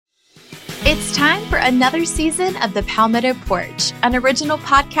It's time for another season of The Palmetto Porch, an original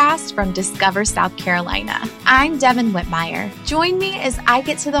podcast from Discover South Carolina. I'm Devin Whitmire. Join me as I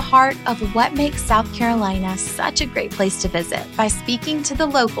get to the heart of what makes South Carolina such a great place to visit by speaking to the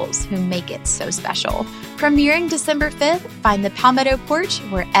locals who make it so special. Premiering December 5th, find The Palmetto Porch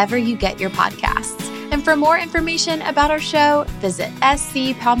wherever you get your podcasts. And for more information about our show, visit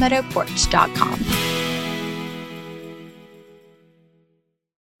scpalmettoporch.com.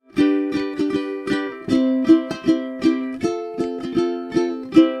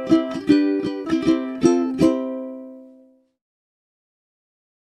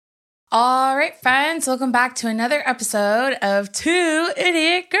 All right, friends, welcome back to another episode of Two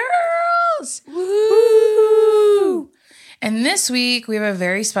Idiot Girls. Woo! And this week, we have a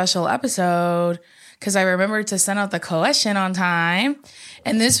very special episode because I remembered to send out the question on time.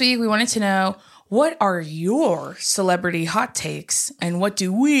 And this week, we wanted to know, what are your celebrity hot takes and what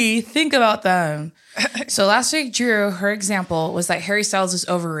do we think about them? So last week, Drew, her example was that Harry Styles is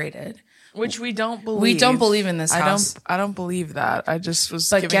overrated. Which we don't believe. We don't believe in this house. I don't believe that. I just was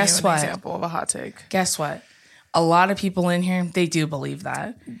giving you an example of a hot take. Guess what? A lot of people in here, they do believe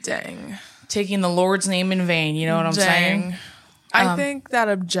that. Dang. Taking the Lord's name in vain. You know what I'm saying? I think that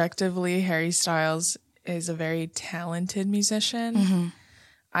objectively, Harry Styles is a very talented musician. Mm-hmm.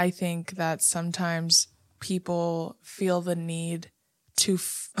 I think that sometimes people feel the need to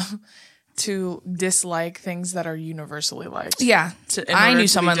to dislike things that are universally liked. Yeah. I knew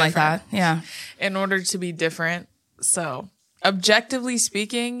someone like that. Yeah. In order to be different. So, objectively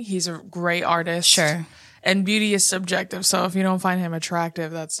speaking, he's a great artist. Sure. And beauty is subjective. So, if you don't find him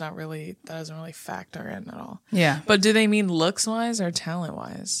attractive, that doesn't really factor in at all. Yeah. But do they mean looks-wise or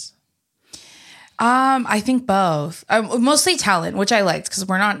talent-wise? I think both. Mostly talent, which I liked because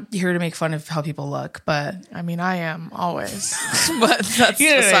we're not here to make fun of how people look, but I mean, I am always, but that's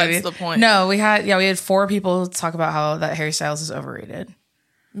besides the point. No, we had 4 people talk about how that Harry Styles is overrated.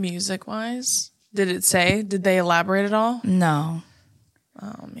 Music-wise, did they elaborate at all? No.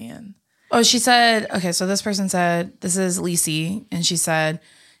 Oh man. Oh, she said, okay, so this person said, this is Lisi, and she said,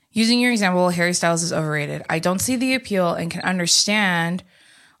 using your example, Harry Styles is overrated. I don't see the appeal and can understand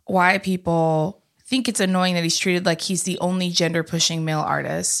why people think it's annoying that he's treated like he's the only gender-pushing male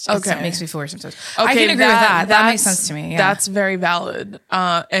artist. Okay. That makes me feel worse sometimes. Okay, I can agree with that. That makes sense to me. Yeah. That's very valid.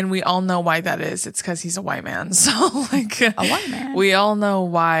 And we all know why that is. It's because he's a white man. So, like... A white man? We all know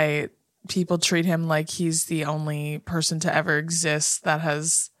why people treat him like he's the only person to ever exist that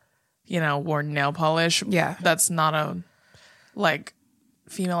has, worn nail polish. Yeah. That's not a,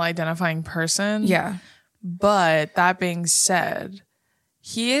 female-identifying person. Yeah. But that being said...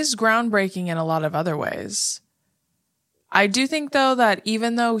 He is groundbreaking in a lot of other ways. I do think, though, that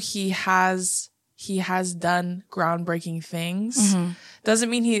even though he has done groundbreaking things,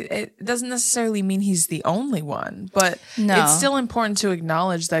 it doesn't necessarily mean he's the only one. But it's still important to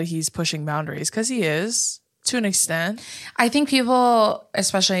acknowledge that he's pushing boundaries because he is, to an extent. I think people,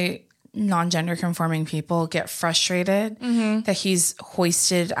 especially non-gender conforming people, get frustrated that he's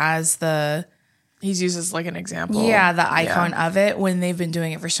hoisted as he's used as like an example. Yeah, the icon of it when they've been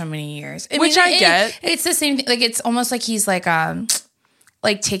doing it for so many years. Which I get. It's the same thing. Like, it's almost like he's like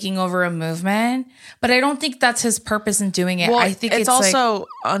taking over a movement. But I don't think that's his purpose in doing it. Well, I think it's also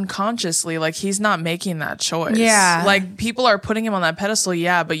unconsciously, like, he's not making that choice. Yeah. Like, people are putting him on that pedestal,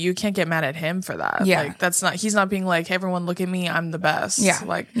 but you can't get mad at him for that. Yeah. Like, he's not being like, hey, everyone look at me, I'm the best. Yeah.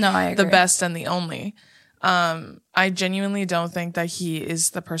 Like, no, I agree. The best and the only. I genuinely don't think that he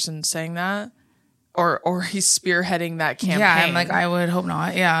is the person saying that. Or he's spearheading that campaign. Yeah, I'm like, I would hope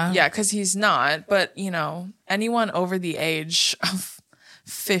not. Yeah. Yeah, because he's not. But, anyone over the age of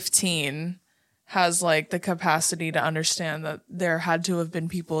 15 has, like, the capacity to understand that there had to have been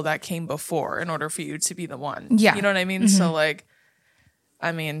people that came before in order for you to be the one. Yeah. You know what I mean? So, like,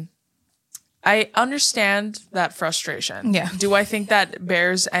 I understand that frustration. Yeah. Do I think that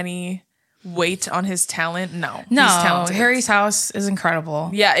bears any weight on his talent? No. He's talented. Harry's house is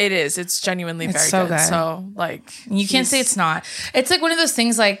incredible. Yeah, it is. It's genuinely very so good. So, like, you can't say it's not. It's like one of those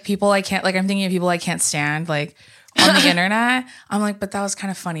things, like, people I can't, like, I'm thinking of people I can't stand, like, on the internet. I'm like, but that was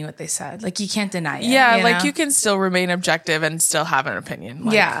kind of funny what they said. Like, you can't deny it. Yeah, like, you can still remain objective and still have an opinion.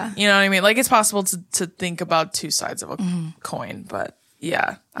 Like, yeah. You know what I mean? Like, it's possible to think about two sides of a coin. But,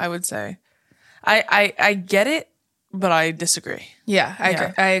 yeah, I would say. I get it. But I disagree. Yeah,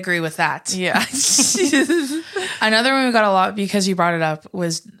 I agree with that. Yeah. Another one we got a lot because you brought it up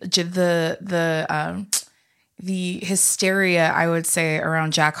was the hysteria, I would say,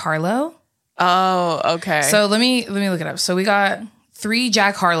 around Jack Harlow. Oh, okay. So let me look it up. So we got 3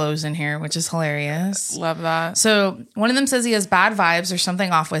 Jack Harlows in here, which is hilarious. Love that. So one of them says he has bad vibes or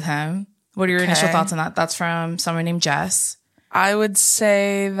something off with him. What are your initial thoughts on that? That's from someone named Jess. I would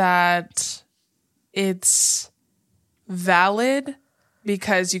say that it's valid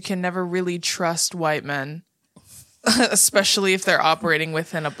because you can never really trust white men, especially if they're operating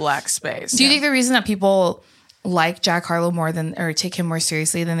within a black space. Do you think the reason that people like Jack Harlow more than, or take him more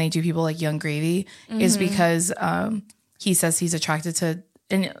seriously than they do people like Young Gravy, is because he says he's attracted to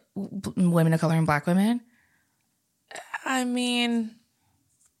women of color and black women? I mean,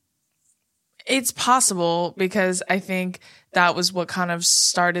 it's possible because I think that was what kind of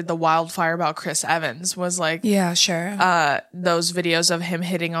started the wildfire about Chris Evans, was like, yeah, sure. Those videos of him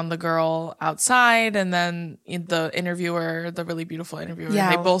hitting on the girl outside, and then the interviewer, the really beautiful interviewer,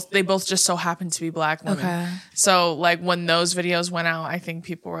 they both just so happened to be black women. Okay. So like when those videos went out, I think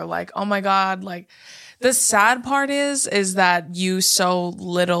people were like, oh my God. Like, the sad part is that you so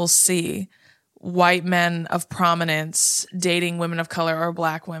little see white men of prominence dating women of color or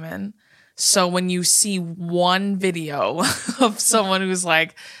black women. So when you see one video of someone who's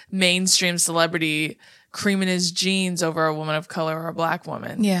like mainstream celebrity creaming his jeans over a woman of color or a black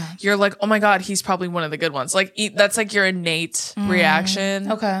woman, you're like, oh my God, he's probably one of the good ones. Like, that's like your innate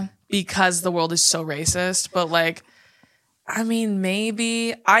reaction. Okay. Because the world is so racist. But like, I mean,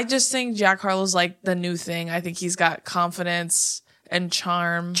 maybe. I just think Jack Harlow's like the new thing. I think he's got confidence and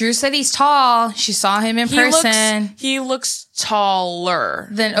charm. Drew said he's tall. She saw him in person. He looks taller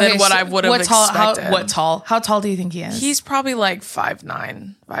than okay, what I would have expected. How tall do you think he is? He's probably like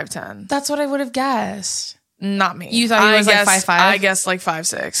 5'9", 5'10". That's what I would have guessed. Not me. You thought he was like 5'5"? I guess like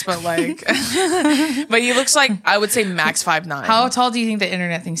 5'6", but like, but he looks like, I would say max 5'9". How tall do you think the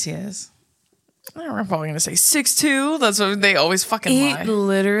internet thinks he is? I'm probably going to say 6'2". That's what they always fucking lie. It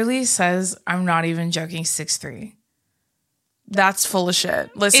literally says, I'm not even joking, 6'3". That's full of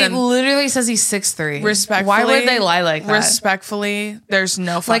shit. Listen, it literally says he's 6'3". Respectfully, why would they lie like that? Respectfully, there's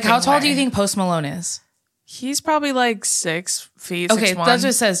no fucking like, how tall way. do you think Post Malone is? He's probably like 6 feet. Okay, 6'1". that's what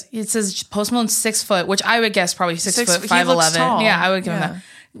it says. It says Post Malone's 6 foot, which I would guess probably 6 foot, 5'11". Yeah, I would give him that.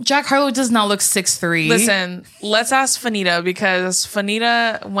 Jack Harlow does not look 6'3". Listen, let's ask Fanita, because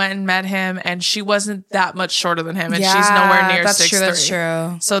Fanita went and met him and she wasn't that much shorter than him, and she's nowhere near 6'3". That's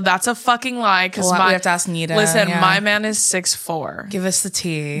true. So that's a fucking lie. Because we have to ask Nita. Listen, my man is 6'4". Give us the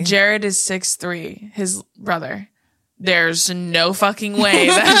tea. Jared is 6'3", his brother. There's no fucking way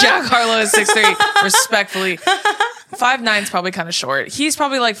that Jack Harlow is 6'3". Respectfully. 5'9" is probably kind of short. He's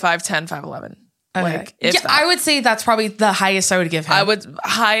probably like 5'10", 5'11". Okay. Like, if that. I would say that's probably the highest I would give him. I would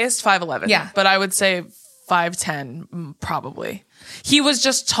highest 5'11". Yeah, but I would say 5'10" probably. He was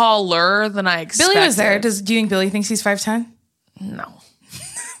just taller than I expected. Billy was there. Do you think Billy thinks he's 5'10"? No.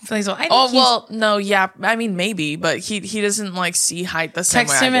 Billy's well. No, yeah. I mean, maybe, but he doesn't like see height the same way.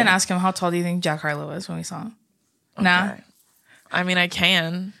 Text him and ask him how tall do you think Jack Harlow is when we saw him. Okay. Nah. I mean, I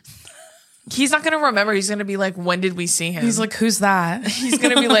can. He's not going to remember. He's going to be like, when did we see him? He's like, who's that? He's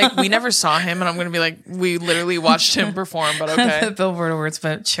going to be like, we never saw him. And I'm going to be like, we literally watched him perform, but okay. The Billboard Awards,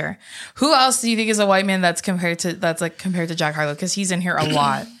 but sure. Who else do you think is a white man that's compared to Jack Harlow? Because he's in here a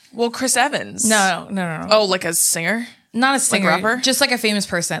lot. Well, Chris Evans. No. Oh, like a singer? Not a singer. Like rapper? Just like a famous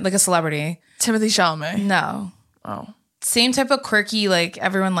person, like a celebrity. Timothy Chalamet. No. Oh. Same type of quirky, like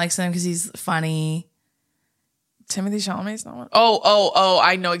everyone likes him because he's funny. Timothy Chalamet's not one? Oh,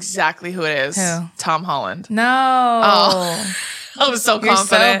 I know exactly who it is. Who? Tom Holland. No. Oh. I was so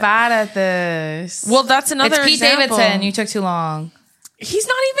confident. You're so bad at this. Well, that's another It's Pete example. Davidson. You took too long. He's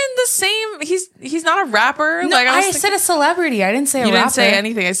not even the same. He's not a rapper. No, I said a celebrity. I didn't say a rapper. You didn't say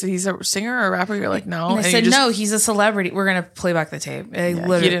anything. I said he's a singer or a rapper. You're like, no. And I said, no, he's a celebrity. We're going to play back the tape. He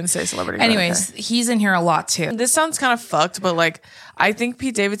didn't say celebrity. Anyways, he's in here a lot too. This sounds kind of fucked, but like, I think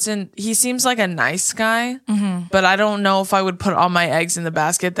Pete Davidson, he seems like a nice guy, but I don't know if I would put all my eggs in the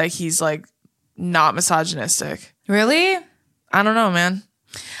basket that he's like not misogynistic. Really? I don't know, man.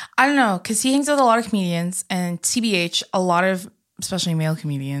 I don't know, because he hangs with a lot of comedians, and TBH, a lot of especially male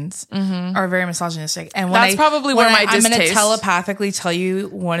comedians are very misogynistic. And that's probably where my distaste. I'm going to telepathically tell you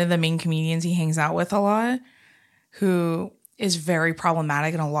one of the main comedians he hangs out with a lot, who is very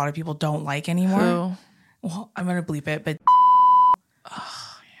problematic and a lot of people don't like anymore. Who? Well, I'm going to bleep it, but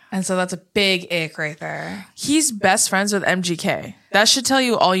and so that's a big ick right there. He's best friends with MGK. That should tell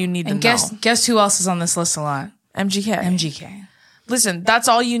you all you need to know. Guess who else is on this list a lot? MGK. Listen, that's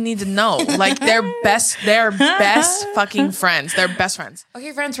all you need to know. Like, they're best fucking friends. They're best friends.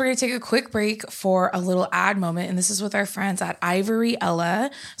 Okay, friends, we're going to take a quick break for a little ad moment, and this is with our friends at Ivory Ella.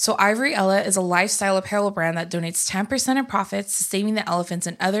 So Ivory Ella is a lifestyle apparel brand that donates 10% of profits to Saving the Elephants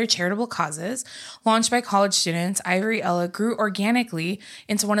and other charitable causes. Launched by college students, Ivory Ella grew organically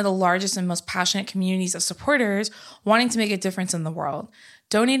into one of the largest and most passionate communities of supporters wanting to make a difference in the world.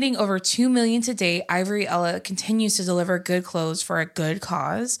 Donating over $2 million to date, Ivory Ella continues to deliver good clothes for a good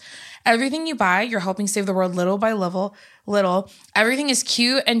cause. Everything you buy, you're helping save the world little by little. Everything is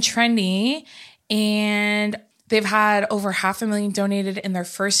cute and trendy, and they've had over $500,000 donated in their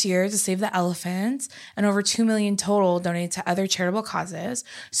first year to save the elephants, and over $2 million total donated to other charitable causes.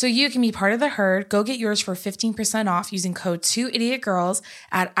 So you can be part of the herd. Go get yours for 15% off using code 2idiotgirls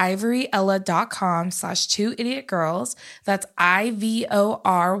at ivoryella.com/2idiotgirls. That's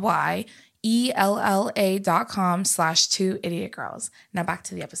IVORYELLA.com/2idiotgirls. Now back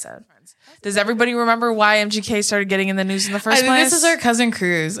to the episode. Does everybody remember why MGK started getting in the news in the first place? This is our cousin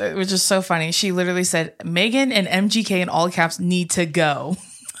Cruz, which is so funny. She literally said, Megan and MGK in all caps need to go.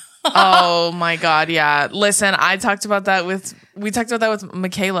 Oh my God. Yeah. Listen, we talked about that with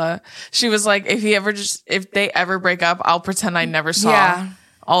Michaela. She was like, if they ever break up, I'll pretend I never saw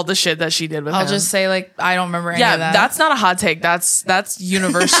all the shit that she did with him. I'll just say like, I don't remember any of that. Yeah, that's not a hot take. That's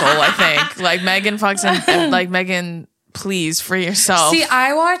universal, I think. Like Megan Fox and like Megan, please free yourself. See,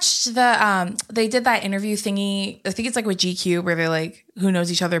 I watched they did that interview thingy. I think it's like with GQ where they're like, who knows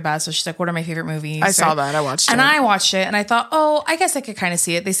each other best? So she's like, what are my favorite movies? I saw that. I watched it. And I watched it and I thought, oh, I guess I could kind of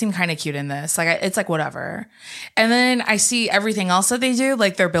see it. They seem kind of cute in this. Like, it's like whatever. And then I see everything else that they do,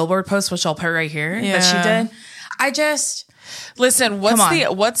 like their Billboard post, which I'll put right here that she did. I just listen.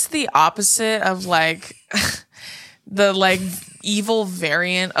 What's the opposite of like the like evil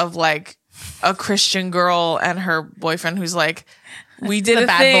variant of like a Christian girl and her boyfriend who's like, we did a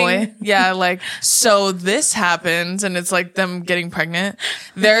bad thing. boy. Yeah, like, so this happened, and it's like them getting pregnant.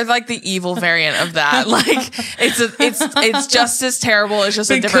 They're like the evil variant of that. Like, it's just as terrible. It's just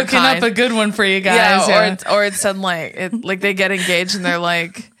a different cooking kind. up a good one for you guys. Yeah, or it's said like they get engaged and they're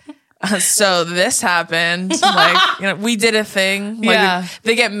like, so this happened. Like, you know, we did a thing. Like,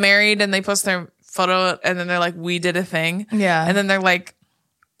 they get married and they post their photo, and then they're like, we did a thing. Yeah, and then they're like,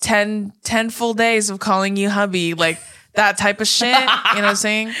 10 full days of calling you hubby, like that type of shit. You know what I'm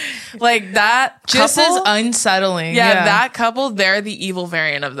saying? Like that just couple, as unsettling. Yeah, that couple, they're the evil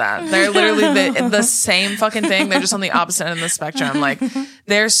variant of that. They're literally the same fucking thing. They're just on the opposite end of the spectrum. Like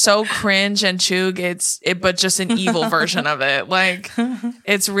they're so cringe and chug, but just an evil version of it. Like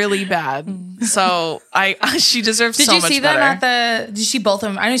it's really bad. So she deserves so much better. Did you see them at the? Did you see both of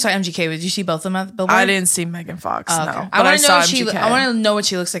them? I know you saw MGK, but did you see both of them at the Billboard? I didn't see Megan Fox. Oh, okay. No, I want to know I want to know what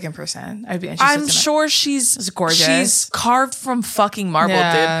she looks like in person. I'd be interested. I'm sure she's gorgeous. She's carved from fucking marble,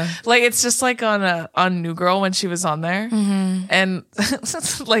 dude. Like it's just like on New Girl when she was on there, and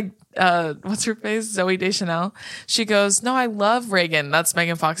like what's her face, Zoe Deschanel. She goes, "No, I love Reagan." That's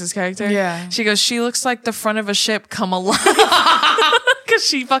Megan Fox's character. Yeah. She goes, "She looks like the front of a ship come alive," because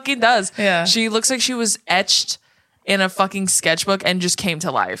she fucking does. Yeah. She looks like she was etched in a fucking sketchbook and just came to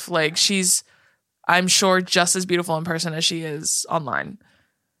life. Like she's, I'm sure, just as beautiful in person as she is online.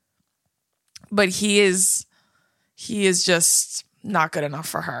 But he is just not good enough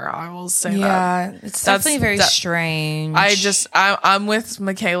for her. I will say that. Yeah, it's definitely very strange. I'm with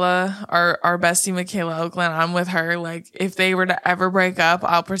Michaela, our bestie Michaela Oakland. I'm with her. Like, if they were to ever break up,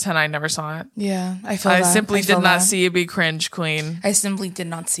 I'll pretend I never saw it. Yeah, I simply did not see you be cringe queen. I simply did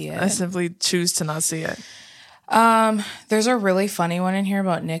not see it. I simply choose to not see it. There's a really funny one in here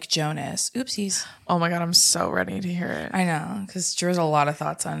about Nick Jonas. Oopsies. Oh my God, I'm so ready to hear it. I know, because Drew has a lot of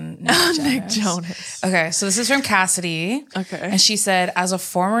thoughts on Nick Jonas. Nick Jonas. Okay, so this is from Cassidy. Okay. And she said, as a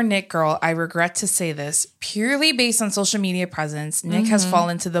former Nick girl, I regret to say this. Purely based on social media presence, Nick has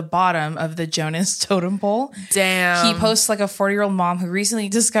fallen to the bottom of the Jonas totem pole. Damn. He posts like a 40-year-old mom who recently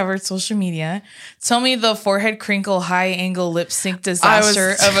discovered social media. Tell me the forehead crinkle, high angle lip sync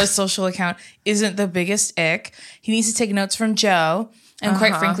disaster of a social account isn't the biggest ick. He needs to take notes from Joe. And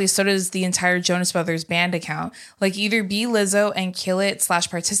quite frankly, so does the entire Jonas Brothers band account. Like, either be Lizzo and kill it /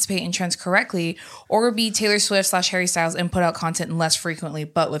 participate in trends correctly, or be Taylor Swift / Harry Styles and put out content less frequently,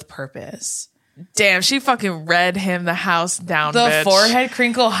 but with purpose. Damn, she fucking read him the house down, the bitch. Forehead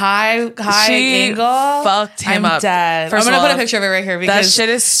crinkle, high she angle. Fucked him up. I'm dead. First I'm going to all, put a picture of it right here because that shit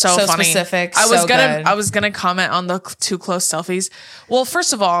is so funny. Specific, I was gonna comment on the too close selfies. Well,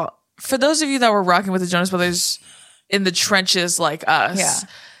 first of all, for those of you that were rocking with the Jonas Brothers in the trenches like us. Yeah.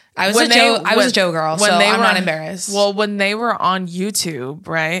 I was a Joe girl, so I'm not embarrassed. Well, when they were on YouTube,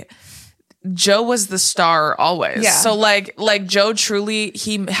 right? Joe was the star always. Yeah. So like Joe truly,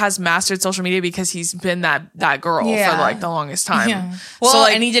 he has mastered social media because he's been that girl for like the longest time. Yeah. Well, so,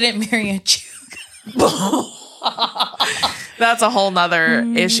 like, and he didn't marry a Jew. That's a whole nother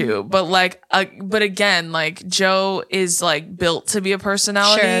issue. But like, but again, like Joe is like built to be a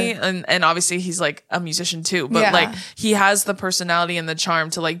personality, and obviously he's like a musician too. But like he has the personality and the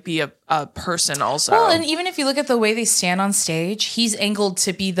charm to like be a person also. Well, and even if you look at the way they stand on stage, he's angled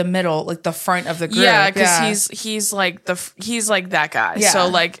to be the middle, like the front of the group. Yeah, because he's like that guy. Yeah. So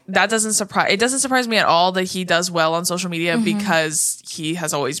like that doesn't surprise me at all that he does well on social media because he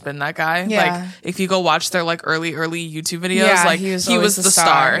has always been that guy. Yeah. Like if you go watch their like early YouTube videos, like he was the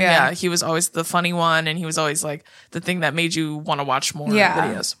star. Yeah, he was always the funny one, and he was always like the thing that made you want to watch more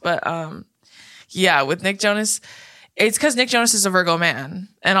videos. But with Nick Jonas, it's because Nick Jonas is a Virgo man,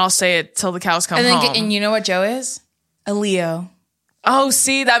 and I'll say it till the cows come home. And you know what Joe is? A Leo. Oh,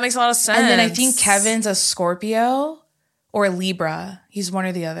 see, that makes a lot of sense. And then I think Kevin's a Scorpio or a Libra. He's one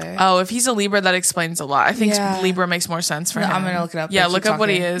or the other. Oh, if he's a Libra, that explains a lot. I think Libra makes more sense for him. I'm gonna look it up. Yeah, look up what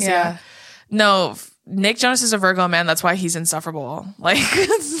he is. Yeah. No, Nick Jonas is a Virgo man. That's why he's insufferable. Like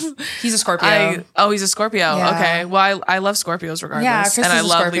he's a Scorpio. He's a Scorpio. Yeah. Okay. Well, I love Scorpios regardless. Yeah, Chris and I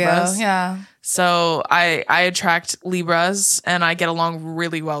love Scorpio. Libras. Yeah. So I attract Libras, and I get along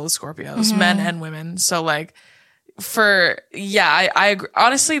really well with Scorpios, men and women. So like I agree.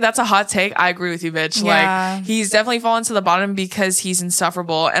 Honestly, that's a hot take. I agree with you, bitch. Yeah. Like he's definitely fallen to the bottom because he's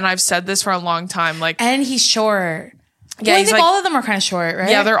insufferable. And I've said this for a long time. Like, and he's short. Yeah, I think all of them are kind of short,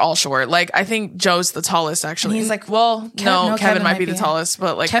 right? Yeah, they're all short. Like, I think Joe's the tallest, actually. And he's like, Kevin might be the tallest,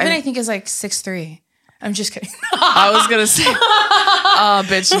 but like, Kevin, I think is like 6'3". I'm just kidding. I was gonna say,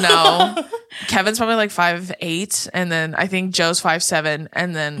 bitch, no. Kevin's probably like 5'8", and then I think Joe's 5'7",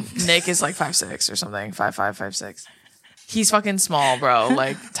 and then Nick is like 5'6" or something, 5'5", 5'6". He's fucking small, bro.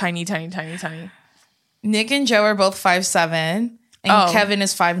 Like tiny. Nick and Joe are both 5'7", and Kevin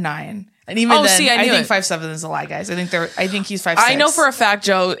is 5'9". And even then, I think 5'7" is a lie, guys. I think he's 5'6". I know for a fact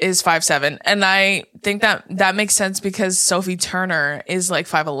Joe is 5'7", and I think that makes sense because Sophie Turner is like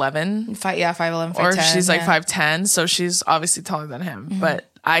 5'11". 5'11", 5'10". Or she's like 5'10", so she's obviously taller than him. Mm-hmm.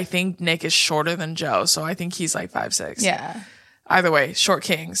 But I think Nick is shorter than Joe, so I think he's like 5'6". Yeah. Either way, short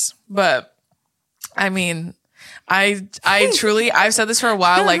kings. But I mean, I truly, I've said this for a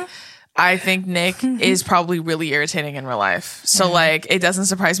while, like, I think Nick is probably really irritating in real life. So like, it doesn't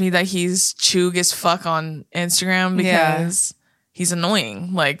surprise me that he's chug as fuck on Instagram because he's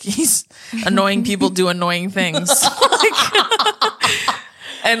annoying. Like he's annoying people do annoying things.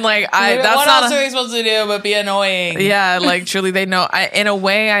 And like, what else are we supposed to do but be annoying? Yeah, like truly they know. In a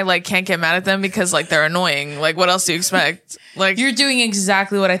way, I like can't get mad at them because like they're annoying. Like what else do you expect? Like you're doing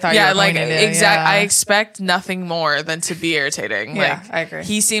exactly what I thought you were going to do. Exactly. I expect nothing more than to be irritating. Yeah, like, I agree.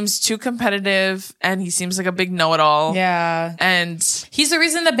 He seems too competitive and he seems like a big know-it-all. Yeah. And he's the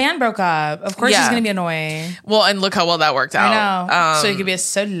reason the band broke up. Of course he's going to be annoying. Well, and look how well that worked out. I know. So he could be a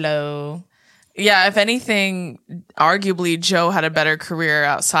solo. Yeah, if anything, arguably Joe had a better career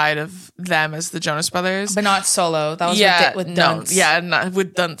outside of them as the Jonas Brothers. But not solo. That was with Dunce. Not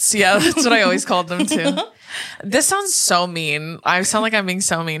with Dunce. Yeah, that's what I always called them too. This sounds so mean. I sound like I'm being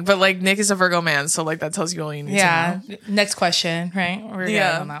so mean. But like Nick is a Virgo man, so like that tells you all you need to know. Next question, right? We're good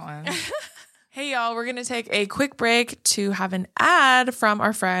on that one. Hey y'all, we're going to take a quick break to have an ad from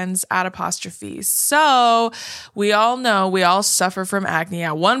our friends at Apostrophe. So we all know we all suffer from acne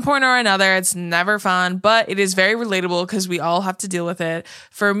at one point or another. It's never fun, but it is very relatable because we all have to deal with it.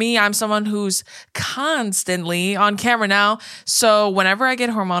 For me, I'm someone who's constantly on camera now. So whenever I get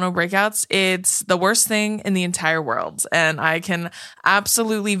hormonal breakouts, it's the worst thing in the entire world. And I can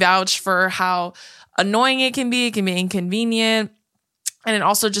absolutely vouch for how annoying it can be. It can be inconvenient. And it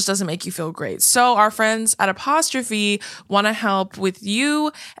also just doesn't make you feel great. So our friends at Apostrophe want to help with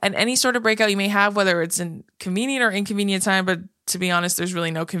you and any sort of breakout you may have, whether it's in convenient or inconvenient time, but to be honest, there's really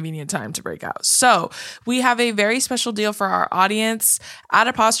no convenient time to break out. So we have a very special deal for our audience at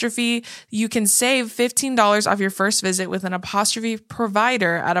Apostrophe. You can save $15 off your first visit with an Apostrophe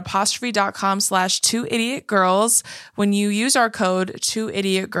provider at apostrophe.com/2idiotgirls. When you use our code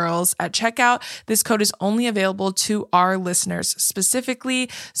 2idiotgirls at checkout, this code is only available to our listeners specifically.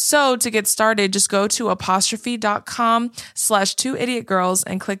 So to get started, just go to apostrophe.com/2idiotgirls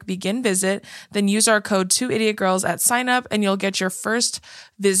and click begin visit. Then use our code 2idiotgirls at sign up and you'll get your first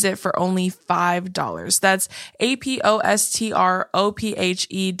visit for only $5. That's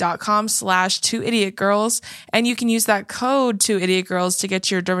apostrophe.com/2idiotgirls. And you can use that code 2idiotgirls to get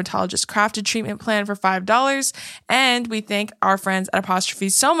your dermatologist crafted treatment plan for $5. And we thank our friends at Apostrophe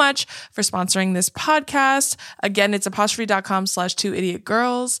so much for sponsoring this podcast. Again, it's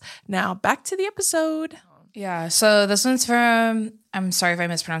apostrophe.com/2idiotgirls. Now back to the episode. Yeah. So this one's from, I'm sorry if I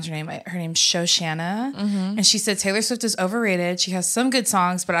mispronounced her name. Her name's Shoshana. And she said, Taylor Swift is overrated. She has some good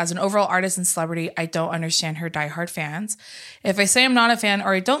songs, but as an overall artist and celebrity, I don't understand her diehard fans. If I say I'm not a fan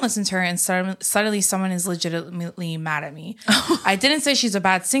or I don't listen to her and suddenly someone is legitimately mad at me. I didn't say she's a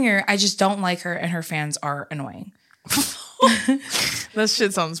bad singer. I just don't like her and her fans are annoying. That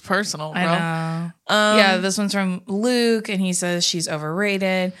shit sounds personal, bro. I know. Yeah, this one's from Luke, and he says she's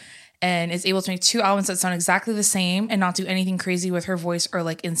overrated and is able to make 2 albums that sound exactly the same and not do anything crazy with her voice or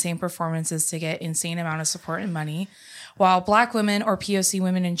like insane performances to get insane amount of support and money. While Black women or POC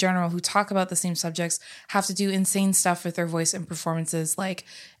women in general who talk about the same subjects have to do insane stuff with their voice and performances, like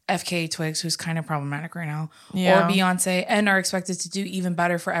FK Twigs, who's kind of problematic right now, or Beyonce, and are expected to do even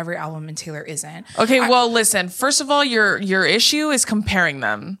better for every album, and Taylor isn't. Okay, well, listen. First of all, your issue is comparing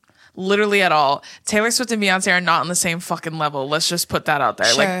them. Literally at all. Taylor Swift and Beyonce are not on the same fucking level. Let's just put that out there.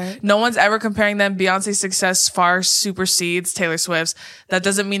 Sure. Like, no one's ever comparing them. Beyonce's success far supersedes Taylor Swift's. That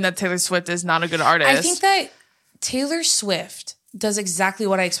doesn't mean that Taylor Swift is not a good artist. I think that Taylor Swift does exactly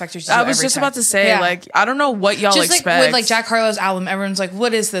what I expect her to do. I was just about to say, like, I don't know what y'all just expect. Like with like Jack Harlow's album, everyone's like,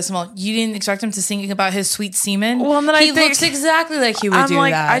 "What is this?" Well, you didn't expect him to sing about his sweet semen. Well, and then he looks exactly like he would do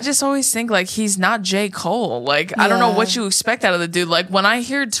like, that. I just always think like he's not J. Cole. Like, I don't know what you expect out of the dude. Like, when I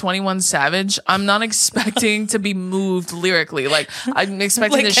hear 21 Savage, I'm not expecting to be moved lyrically. Like, I'm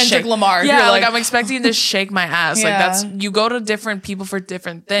expecting like to Kendrick shake Lamar. Yeah, like I'm expecting to shake my ass. Like, that's, you go to different people for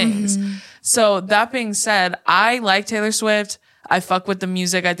different things. So that being said, I like Taylor Swift. I fuck with the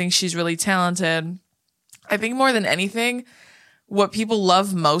music. I think she's really talented. I think more than anything, what people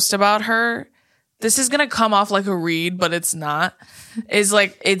love most about her, this is going to come off like a read, but it's not, is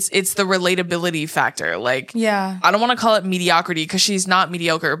like, it's the relatability factor. Like, yeah, I don't want to call it mediocrity because she's not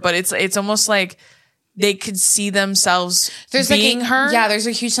mediocre, but it's almost like they could see themselves being like her. Yeah, there's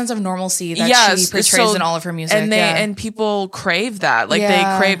a huge sense of normalcy that she portrays in all of her music. And and people crave that. Like they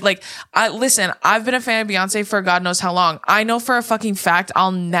crave, like, listen, I've been a fan of Beyonce for God knows how long. I know for a fucking fact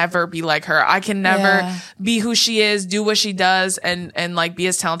I'll never be like her. I can never be who she is, do what she does, and like be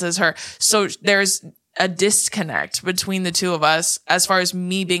as talented as her. So there's a disconnect between the two of us as far as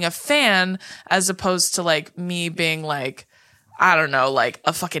me being a fan as opposed to like me being like, I don't know, like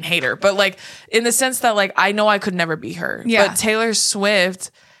a fucking hater, but like in the sense that like I know I could never be her. Yeah. But Taylor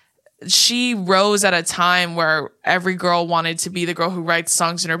Swift, she rose at a time where every girl wanted to be the girl who writes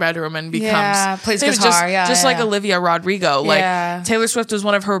songs in her bedroom and becomes plays guitar, just like Olivia Rodrigo. Like Taylor Swift was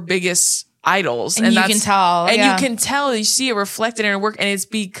one of her biggest idols, and you can tell, you can tell, you see it reflected in her work, and it's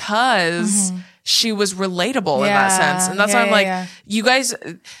because she was relatable in that sense, and that's why I'm like, you guys.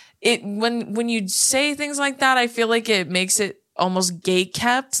 It when you say things like that, I feel like it makes it almost gate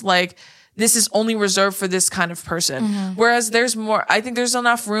kept, like this is only reserved for this kind of person. Whereas there's more, I think there's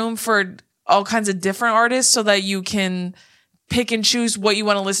enough room for all kinds of different artists so that you can pick and choose what you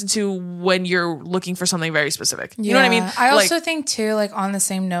want to listen to when you're looking for something very specific. You know what I mean? I also think too, like on the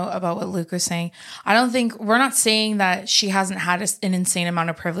same note about what Luke was saying, I don't think, we're not saying that she hasn't had an insane amount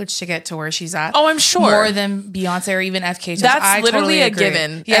of privilege to get to where she's at. Oh, I'm sure. More than Beyonce or even FK. That's literally a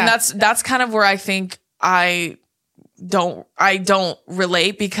given. Yeah. And that's kind of where I think I don't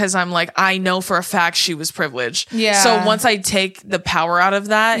relate, because I'm like, I know for a fact she was privileged. Yeah. So once I take the power out of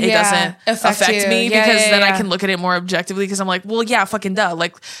that, it doesn't affect me, because then I can look at it more objectively, because I'm like, well, yeah, fucking duh.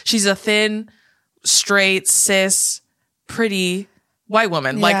 Like, she's a thin, straight, cis, pretty white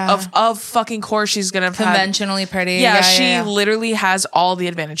woman. Like, of fucking course she's gonna conventionally pretty. Yeah, she literally has all the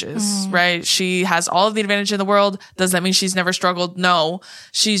advantages, right? She has all of the advantage in the world. Does that mean she's never struggled? No.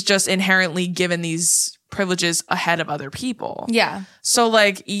 She's just inherently given these privileges ahead of other people. Yeah. So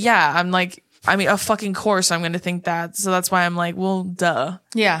like, yeah, I'm like, I mean, a fucking course I'm going to think that. So that's why I'm like, well, duh.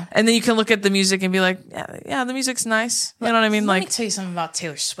 Yeah. And then you can look at the music and be like, yeah, the music's nice. You know what I mean? Let me tell you something about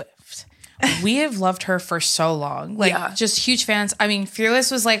Taylor Swift. We have loved her for so long. Like, just huge fans. I mean, Fearless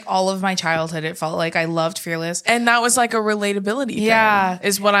was like all of my childhood. It felt like I loved Fearless. And that was like a relatability thing,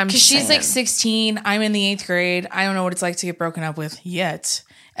 is what I'm saying. Because she's like 16. I'm in the 8th grade. I don't know what it's like to get broken up with yet.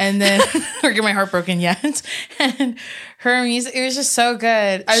 And then, or get my heart broken yet. And her music, it was just so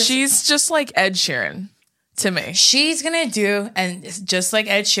good. She's just like Ed Sheeran to me. She's going to do, and it's just like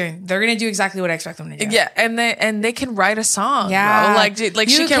Ed Sheeran, they're going to do exactly what I expect them to do. Yeah. And they can write a song. Yeah. Bro. Like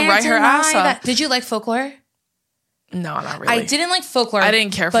she can write her ass off. Did you like Folklore? No, not really. I didn't like Folklore. I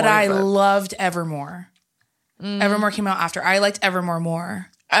didn't care for it. But I loved Evermore. Evermore came out after. I liked Evermore more.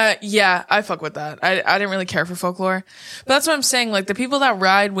 Yeah, I fuck with that. I didn't really care for Folklore, but that's what I'm saying. Like, the people that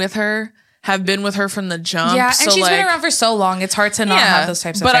ride with her have been with her from the jump. Yeah, and so she's been around for so long. It's hard to not have those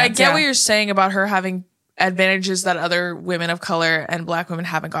types of But fans. I get what you're saying about her having advantages that other women of color and Black women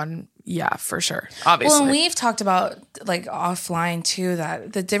haven't gotten Yeah, for sure. Obviously. Well, and we've talked about like offline too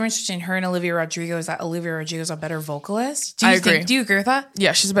that the difference between her and Olivia Rodrigo is that Olivia Rodrigo is a better vocalist. I agree. Do you agree with that?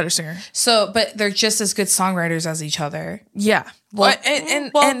 Yeah, she's a better singer. So, but they're just as good songwriters as each other. Yeah. Well,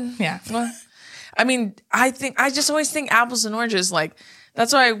 yeah. Well, I mean, I just always think apples and oranges. Like,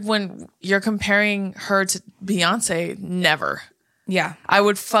 that's why when you're comparing her to Beyonce, never. Yeah. I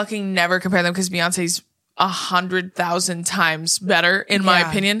would fucking never compare them because Beyonce's 100,000 times better in my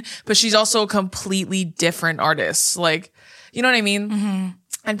opinion, but she's also a completely different artist. Like, you know what I mean? Mm-hmm.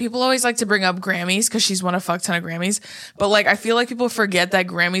 And people always like to bring up Grammys because she's won a fuck ton of Grammys. But like, I feel like people forget that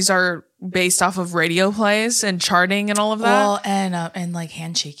Grammys are based off of radio plays and charting and all of that. Well, and like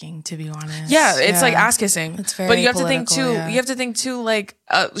handshaking, to be honest. Yeah, it's like ass kissing. It's very but you have political, to think too. yeah. You have to think too. Like,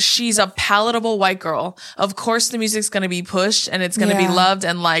 she's a palatable white girl. Of course, the music's gonna be pushed and it's gonna be loved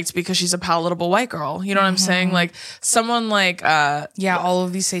and liked because she's a palatable white girl. You know what I'm saying? Like someone like all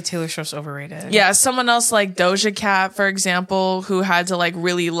of these say Taylor Swift's overrated. Yeah, someone else like Doja Cat, for example, who had to like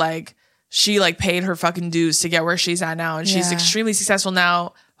really like she like paid her fucking dues to get where she's at now, and she's extremely successful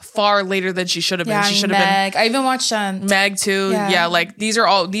now. Far later than she should have been. Yeah, she should have been. I even watched Meg too. Yeah, like these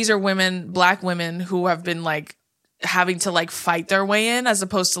are women, black women who have been like having to like fight their way in, as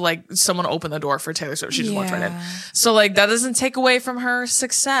opposed to like someone open the door for Taylor Swift. She just walked right in. So like that doesn't take away from her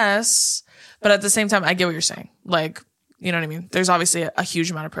success, but at the same time, I get what you're saying. Like, you know what I mean? There's obviously a huge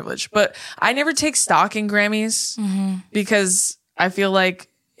amount of privilege, but I never take stock in Grammys because I feel like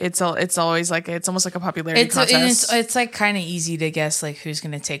it's always like it's almost like a popularity contest. It's like kind of easy to guess like who's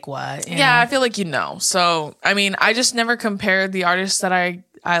gonna take what. You know? I feel like So I mean, I just never compare the artists that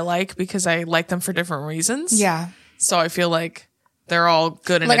I like because I like them for different reasons. Yeah. So I feel like they're all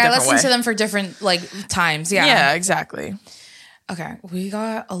good in like a different way. I listen to them for different like times. Yeah. Yeah, exactly. Okay, we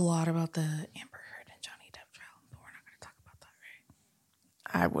got a lot about the Amber Heard and Johnny Depp trial, but we're not gonna talk about that,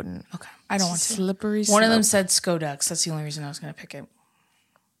 right? I wouldn't. Okay, I don't want to. Slippery. One of them said Skodux. That's the only reason I was gonna pick it.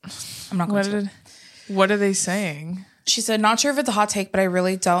 I'm not going to. What are they saying? She said, not sure if it's a hot take, but I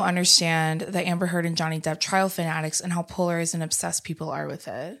really don't understand the Amber Heard and Johnny Depp trial fanatics and how polarized and obsessed people are with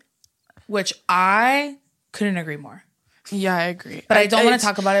it. Which I couldn't agree more. Yeah, I agree. But I don't want to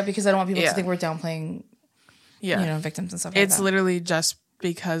talk about it because I don't want people to think we're downplaying victims and stuff like that. It's literally just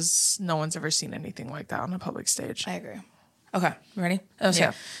because no one's ever seen anything like that on a public stage. I agree. Okay, ready? Okay.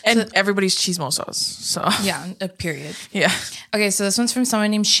 Yeah. And everybody's chismosos. So yeah, a period. Yeah. Okay, so this one's from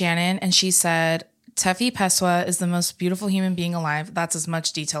someone named Shannon, and she said, Tefi Pessoa is the most beautiful human being alive. That's as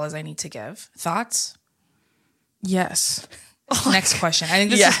much detail as I need to give. Thoughts? Yes. Next question. I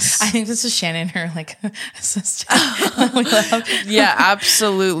think this is Shannon, her like assistant. Yeah,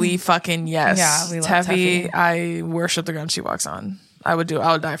 absolutely fucking yes. Yeah, we love Tefi. I worship the ground she walks on. I would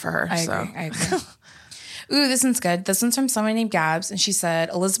die for her. I agree. Ooh, this one's good. This one's from someone named Gabs, and she said,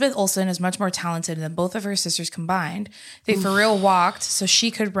 Elizabeth Olsen is much more talented than both of her sisters combined. They for real walked so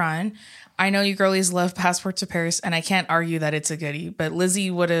she could run. I know you girlies love Passport to Paris, and I can't argue that it's a goodie, but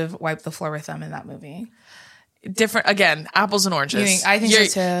Lizzie would have wiped the floor with them in that movie. Different again, apples and oranges. I think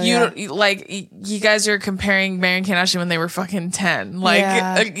so too. You guys are comparing Mary and Kate Ashley when they were fucking 10.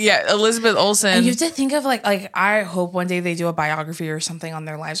 Like, Elizabeth Olsen. And you have to think of like I hope one day they do a biography or something on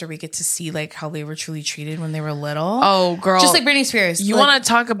their lives where we get to see like how they were truly treated when they were little. Oh, girl, just like Britney Spears. You want to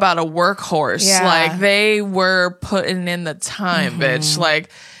talk about a workhorse? Yeah. Like they were putting in the time, bitch.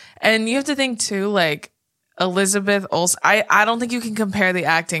 Like, and you have to think too, like Elizabeth Olsen. I don't think you can compare the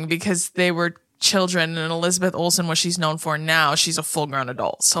acting because they were children, and Elizabeth Olsen, what she's known for now, she's a full-grown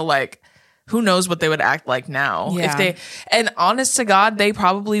adult. So like, who knows what they would act like now if they, and honest to God, they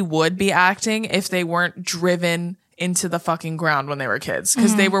probably would be acting if they weren't driven into the fucking ground when they were kids,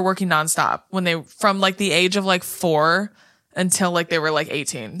 because they were working nonstop when they, from like the age of like 4 until like they were like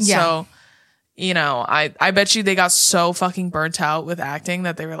 18. Yeah. So, you know, I bet you they got so fucking burnt out with acting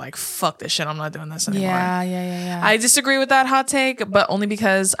that they were like, fuck this shit, I'm not doing this anymore. Yeah. I disagree with that hot take, but only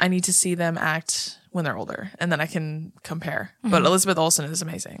because I need to see them act when they're older and then I can compare. But Elizabeth Olsen is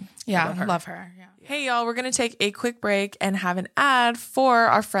amazing. Yeah, love her. Yeah. Hey y'all, we're going to take a quick break and have an ad for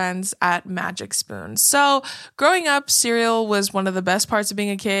our friends at Magic Spoon. So growing up, cereal was one of the best parts of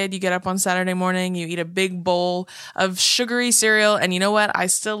being a kid. You get up on Saturday morning, you eat a big bowl of sugary cereal. And you know what? I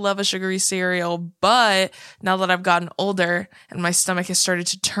still love a sugary cereal, but now that I've gotten older and my stomach has started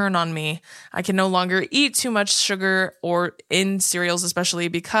to turn on me, I can no longer eat too much sugar or in cereals, especially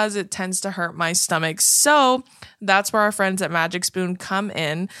because it tends to hurt my stomach. So that's where our friends at Magic Spoon come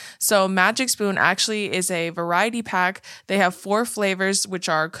in. So Magic Spoon actually is a variety pack. They have 4 flavors, which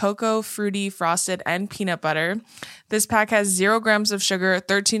are cocoa, fruity, frosted, and peanut butter. This pack has 0 grams of sugar,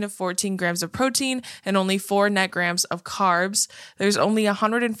 13 to 14 grams of protein, and only 4 net grams of carbs. There's only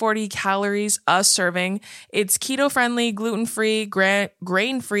 140 calories a serving. It's keto-friendly, gluten-free,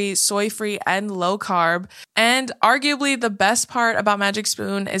 grain-free, soy-free, and low-carb. And arguably the best part about Magic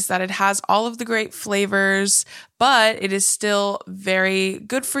Spoon is that it has all of the great flavors, but it is still very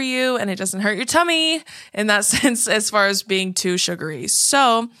good for you and it doesn't hurt your tummy in that sense as far as being too sugary.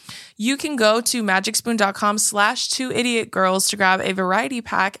 So you can go to magicspoon.com/2idiotgirls to grab a variety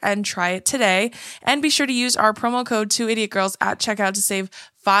pack and try it today. And be sure to use our promo code 2idiotgirls at checkout to save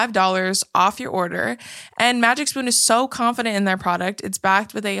 $5 off your order. And Magic Spoon is so confident in their product, it's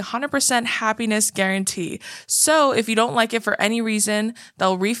backed with a 100% happiness guarantee. So if you don't like it for any reason,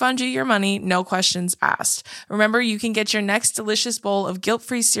 they'll refund you your money, no questions asked. Remember, you can get your next delicious bowl of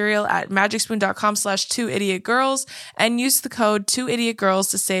guilt-free cereal at magicspoon.com/2idiotgirls and use the code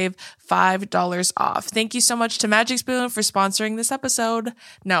 2idiotgirls to save $5 off. Thank you so much to Magic Spoon for sponsoring this episode.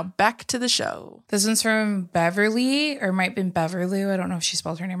 Now back to the show. This one's from Beverly, or might have been Beverly. I don't know if she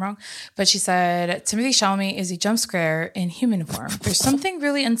spelled her name wrong, but she said, Timothée Chalamet is a jump scare in human form. There's something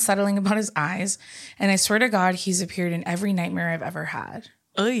really unsettling about his eyes, and I swear to God, he's appeared in every nightmare I've ever had.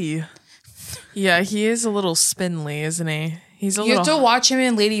 Oy. Yeah, he is a little spindly, isn't he? You have to watch him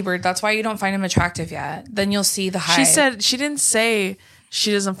in Lady Bird. That's why you don't find him attractive yet. Then you'll see the hype. She didn't say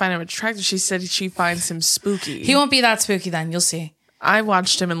she doesn't find him attractive. She said she finds him spooky. He won't be that spooky then. You'll see. I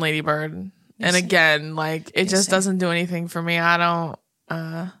watched him in Lady Bird. And again, like, it just doesn't do anything for me. I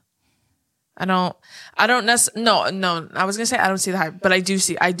was gonna say I don't see the hype, but I do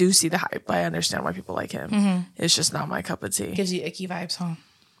see the hype. I understand why people like him. Mm-hmm. It's just not my cup of tea. Gives you icky vibes, huh?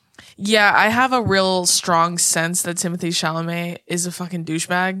 Yeah, I have a real strong sense that Timothée Chalamet is a fucking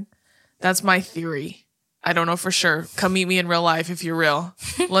douchebag. That's my theory. I don't know for sure. Come meet me in real life if you're real.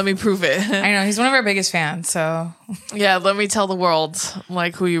 Let me prove it. I know. He's one of our biggest fans, so. Yeah, let me tell the world,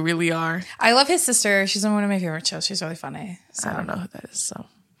 like, who you really are. I love his sister. She's on one of my favorite shows. She's really funny. So. I don't know who that is, so.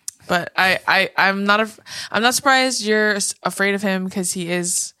 But I'm not surprised you're afraid of him because he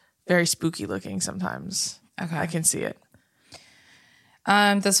is very spooky looking sometimes. Okay. I can see it.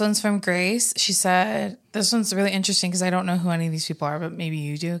 This one's from Grace. She said, this one's really interesting because I don't know who any of these people are, but maybe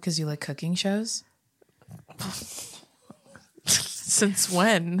you do because you like cooking shows. Since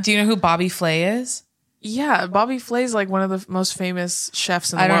when? Do you know who Bobby Flay is? Yeah, Bobby Flay's like one of the most famous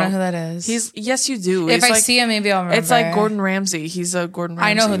chefs in the world. I don't know who that is. Yes, you do. If I see him, maybe I'll remember. It's like Gordon Ramsay. He's a Gordon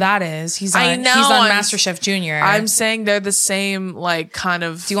Ramsay. I know who that is. He's on MasterChef Junior. I'm saying they're the same, like, kind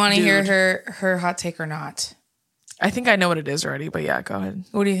of. Do you want to hear her hot take or not? I think I know what it is already, but yeah, go ahead.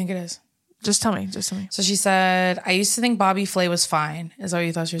 What do you think it is? Just tell me. So she said, I used to think Bobby Flay was fine. Is that what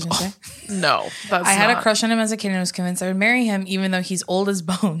you thought she was going to say? No, that's I had a crush on him as a kid and was convinced I would marry him even though he's old as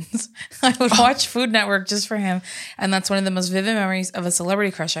bones. I would watch Food Network just for him. And that's one of the most vivid memories of a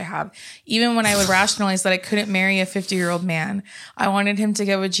celebrity crush I have. Even when I would rationalize that I couldn't marry a 50-year-old man, I wanted him to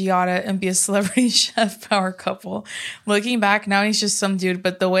get with Giada and be a celebrity chef power couple. Looking back, now he's just some dude.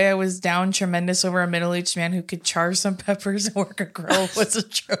 But the way I was down tremendous over a middle-aged man who could char some peppers and work a grill was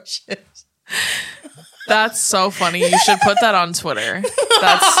atrocious. That's so funny. You should put that on Twitter.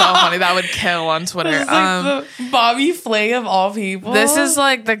 That's so funny. That would kill on Twitter. Like the Bobby Flay of all people. This is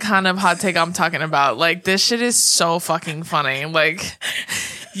like the kind of hot take I'm talking about. Like, this shit is so fucking funny. Like,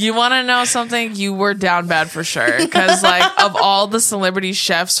 you want to know something? You were down bad for sure. Because, like, of all the celebrity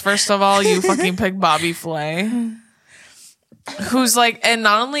chefs, first of all, you fucking picked Bobby Flay. Who's like, and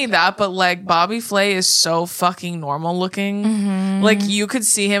not only that, but like Bobby Flay is so fucking normal looking. Mm-hmm. Like, you could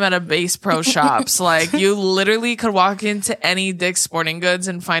see him at a Bass Pro Shops. Like, you literally could walk into any Dick's Sporting Goods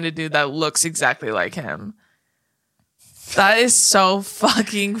and find a dude that looks exactly like him. That is so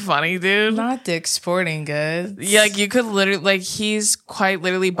fucking funny, dude. Not Dick's Sporting Goods. Yeah, like, you could literally, like, he's quite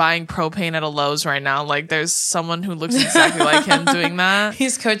literally buying propane at a Lowe's right now. Like, there's someone who looks exactly like him doing that.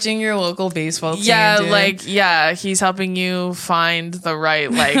 He's coaching your local baseball team. Yeah, dude. like, yeah, he's helping you find the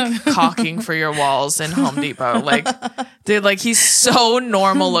right, like, caulking for your walls in Home Depot. Like, dude, like, he's so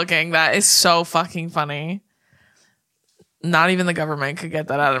normal looking. That is so fucking funny. Not even the government could get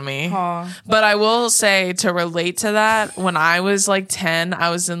that out of me. Aww. But I will say, to relate to that, when I was like 10,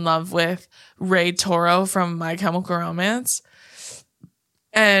 I was in love with Ray Toro from My Chemical Romance.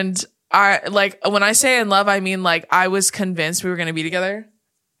 And I, like, when I say in love, I mean, like, I was convinced we were going to be together,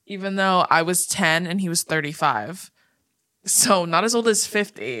 even though I was 10 and he was 35. So not as old as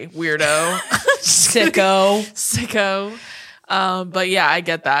 50, weirdo. Sicko. Sicko. But yeah, I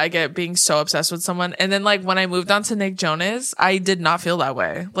get that. I get being so obsessed with someone. And then like when I moved on to Nick Jonas, I did not feel that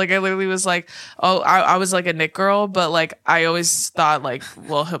way. Like I literally was like, oh, I was like a Nick girl, but like I always thought like,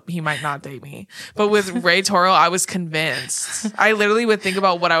 well, he might not date me. But with Ray Toro, I was convinced. I literally would think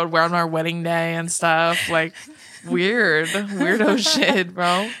about what I would wear on our wedding day and stuff. Like weirdo shit,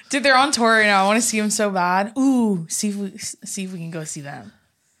 bro. Dude, they're on tour right now. I want to see them so bad. Ooh, see if we can go see them.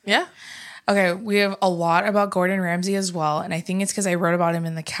 Yeah. Okay, we have a lot about Gordon Ramsay as well, and I think it's because I wrote about him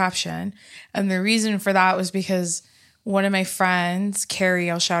in the caption. And the reason for that was because one of my friends, Carrie,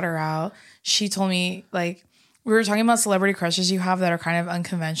 I'll shout her out, she told me, like, we were talking about celebrity crushes you have that are kind of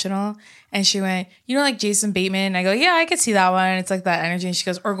unconventional. And she went, you know, like Jason Bateman? And I go, yeah, I could see that one. It's like that energy. And she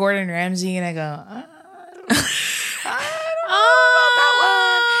goes, or Gordon Ramsay. And I go, I don't know about that one.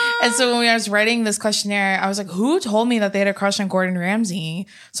 And so when I was writing this questionnaire, I was like, who told me that they had a crush on Gordon Ramsay?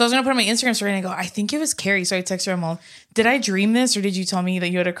 So I was going to put on my Instagram story and I go, I think it was Carrie. So I text her, I'm all, did I dream this or did you tell me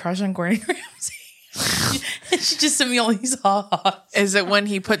that you had a crush on Gordon Ramsay? And she just sent me all these ha. Is it when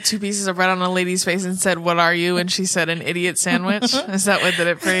he put 2 pieces of bread on a lady's face and said, what are you? And she said, an idiot sandwich? Is that what did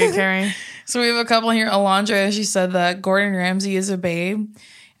it for you, Carrie? So we have a couple here. Alondra, she said that Gordon Ramsay is a babe.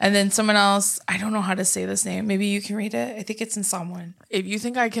 And then someone else, I don't know how to say this name. Maybe you can read it. I think it's in someone. If you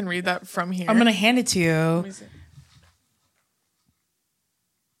think I can read that from here. I'm going to hand it to you. Let me see.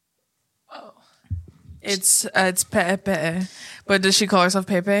 Oh. It's Pepe. But does she call herself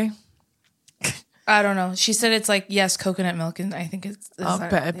Pepe? I don't know. She said it's like, yes, coconut milk. And I think it's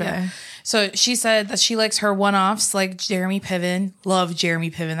Pepe. Yeah. So she said that she likes her one-offs like Jeremy Piven. Love Jeremy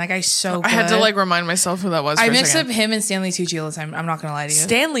Piven. That guy's so good. I had to like remind myself who that was. I mix up him and Stanley Tucci all the time. I'm not going to lie to you.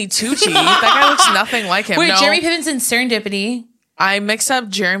 Stanley Tucci? That guy looks nothing like him. Wait, no. Jeremy Piven's in Serendipity. I mix up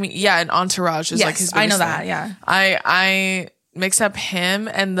Jeremy. Yeah, and Entourage is Yes, like his I know biggest that. thing. Yeah. I mix up him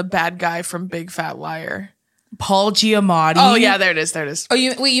and the bad guy from Big Fat Liar. Paul Giamatti. Oh yeah, there it is. Oh,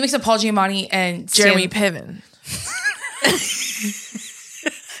 you mix up Paul Giamatti and Jeremy Piven.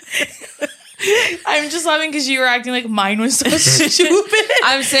 I'm just laughing because you were acting like mine was so stupid.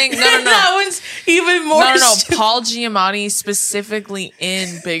 I'm saying no. That one's even more. No. Stupid. Paul Giamatti specifically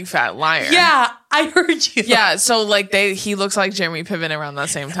in Big Fat Liar. Yeah, I heard you. Yeah, so like he looks like Jeremy Piven around that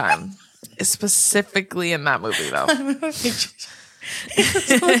same time. Specifically in that movie though. It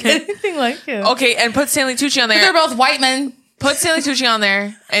doesn't look anything like him. Okay, and put Stanley Tucci on there. They're both white men. Put Stanley Tucci on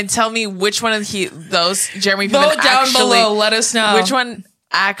there and tell me which one of those Jeremy Piven Vote down below. Let us know. Which one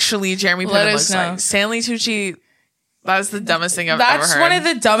actually Jeremy Piven looks like. Stanley Tucci, that's the dumbest thing I've ever heard. That's one of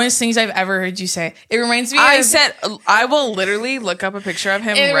the dumbest things I've ever heard you say. It reminds me I will literally look up a picture of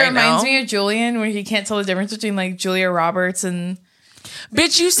him right now. It reminds me of Julian where he can't tell the difference between like Julia Roberts and...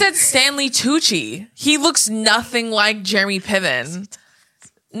 Bitch, you said Stanley Tucci. He looks nothing like Jeremy Piven.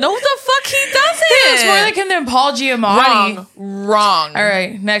 No, the fuck he doesn't. He looks more like him than Paul Giamatti. Wrong. All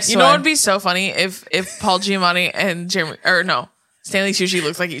right, next one. You know what would be so funny if Paul Giamatti and Stanley Tucci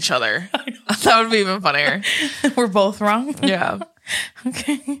looked like each other. That would be even funnier. We're both wrong. Yeah.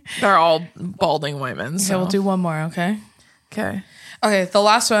 Okay. They're all balding women. So Okay, we'll do one more, okay? Okay, the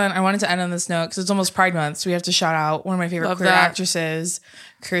last one, I wanted to end on this note because it's almost Pride Month, so we have to shout out one of my favorite queer actresses,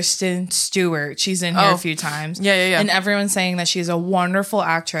 Kristen Stewart. She's in here a few times. Yeah. And everyone's saying that she's a wonderful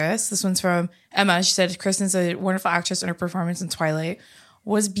actress. This one's from Emma. She said Kristen's a wonderful actress and her performance in Twilight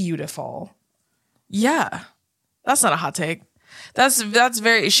was beautiful. Yeah. That's not a hot take. That's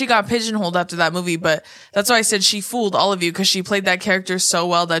very, she got pigeonholed after that movie, but that's why I said she fooled all of you because she played that character so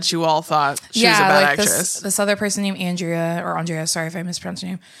well that you all thought she was a bad actress. This other person named Andrea, sorry if I mispronounced her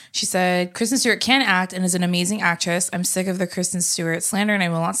name. She said, Kristen Stewart can act and is an amazing actress. I'm sick of the Kristen Stewart slander and I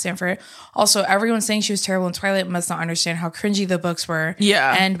will not stand for it. Also, everyone saying she was terrible in Twilight must not understand how cringy the books were.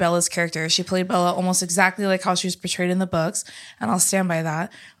 Yeah. And Bella's character. She played Bella almost exactly like how she was portrayed in the books, and I'll stand by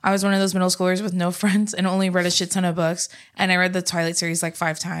that. I was one of those middle schoolers with no friends and only read a shit ton of books, and I read the Twilight series like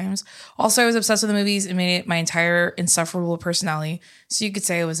 5 times. Also, I was obsessed with the movies and made it my entire insufferable personality, so you could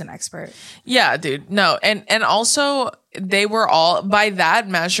say I was an expert. Yeah, dude. No, and also they were all, by that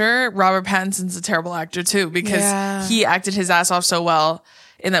measure, Robert Pattinson's a terrible actor too because he acted his ass off so well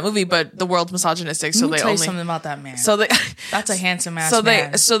in that movie, but the world's misogynistic, so Let me they tell you only something about that man. So they that's a handsome ass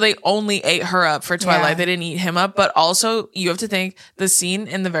man. So they only ate her up for Twilight. Yeah. They didn't eat him up. But also, you have to think the scene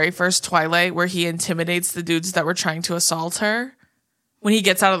in the very first Twilight where he intimidates the dudes that were trying to assault her. When he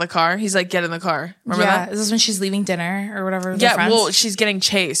gets out of the car, he's like, "Get in the car." Remember that? Is this when she's leaving dinner or whatever? Yeah. Well, she's getting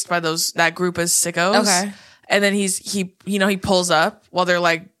chased by that group of sickos. Okay. And then he pulls up while they're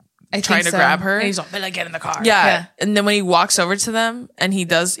like trying to grab her. And he's like, "Get in the car." Yeah. And then when he walks over to them and he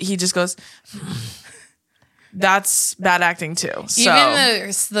just goes, that's bad acting too. So.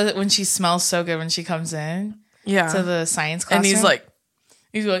 Even when she smells so good when she comes in. to the science classroom. And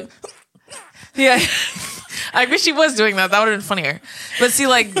he's like, yeah. I wish he was doing that. That would have been funnier. But see,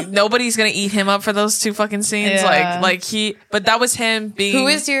 like, nobody's gonna eat him up for those 2 fucking scenes. Yeah. But that was him being. Who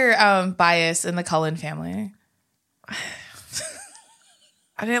is your bias in the Cullen family?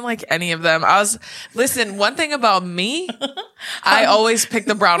 I didn't like any of them. Listen, one thing about me, I always pick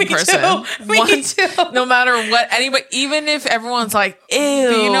the brown person. Me too. No matter what, anybody, even if everyone's like, ew.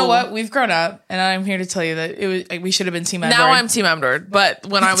 But you know what? We've grown up, and I'm here to tell you that it was like, we should have been Team Edward. Now I'm Team Edward, but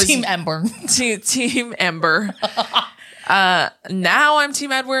when I was Team Ember. Team Ember. Now I'm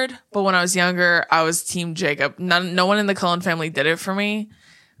Team Edward, but when I was younger, I was Team Jacob. No one in the Cullen family did it for me.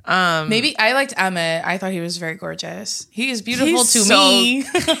 Maybe I liked Emmett. I thought he was very gorgeous. He is beautiful to me.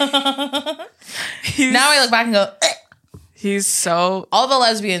 Now I look back and go, he's so. All the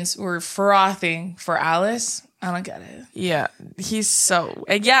lesbians were frothing for Alice. I don't get it. Yeah, he's so.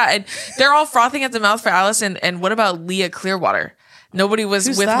 And they're all frothing at the mouth for Alice. And what about Leah Clearwater? Nobody was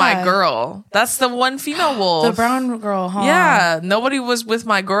with my girl. That's the one female wolf. The brown girl, huh? Yeah, nobody was with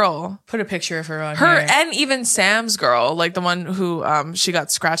my girl. Put a picture of her on her here. And even Sam's girl, like the one who she got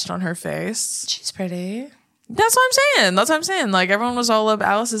scratched on her face. She's pretty. That's what I'm saying. Like, everyone was all up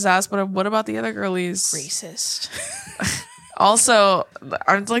Alice's ass, but what about the other girlies? Racist. Also,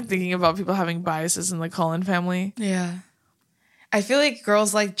 I'm like thinking about people having biases in the Cullen family. Yeah. I feel like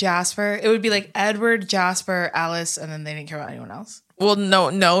girls like Jasper. It would be like Edward, Jasper, Alice, and then they didn't care about anyone else. Well, no.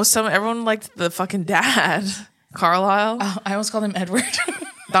 Everyone liked the fucking dad, Carlisle. Oh, I almost called him Edward.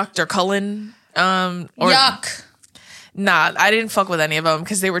 Dr. Cullen. Yuck. Nah, I didn't fuck with any of them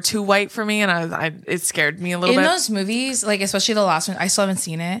because they were too white for me, and it scared me a little bit. In those movies, like especially the last one, I still haven't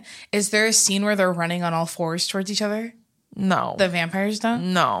seen it. Is there a scene where they're running on all fours towards each other? No, the vampires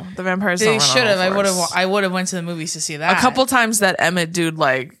don't. No, the vampires don't. They should have. I would have went to the movies to see that. A couple times that Emmett dude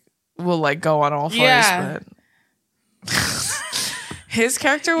will go on all fours. Yeah. But his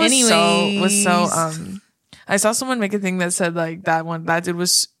character was so. I saw someone make a thing that said like that dude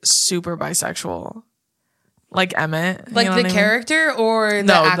was super bisexual, like Emmett, like the character or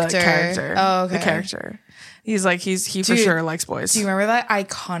the actor. The character. Oh, okay. The character. He's like he for sure likes boys. Do you remember that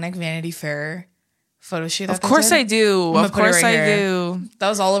iconic Vanity Fair photo shoot? Of course I do. Of course I do. That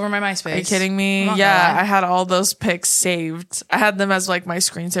was all over my MySpace. Are you kidding me? Yeah, I had all those pics saved. I had them as like my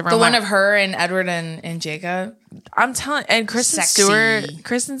screensaver. The one of her and Edward and Jacob. I'm telling, and Kristen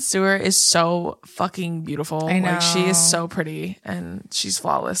Stewart is so fucking beautiful. I know. Like, she is so pretty and she's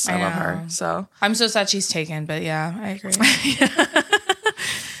flawless. I love her. So I'm so sad she's taken, but yeah, I agree.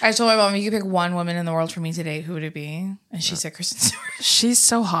 I told my mom, you could pick one woman in the world for me to date, who would it be? And she said Kristen Stewart. She's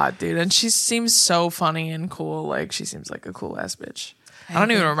so hot, dude. And she seems so funny and cool. Like, she seems like a cool ass bitch. I don't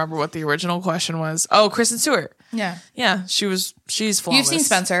even remember what the original question was. Oh, Kristen Stewart. Yeah. Yeah, she's flawless. You've seen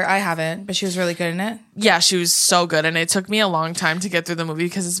Spencer. I haven't, but she was really good in it. Yeah, she was so good. And it took me a long time to get through the movie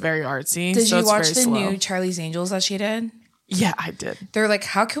because it's very artsy. Did you watch the new Charlie's Angels that she did? Yeah, I did. They're like,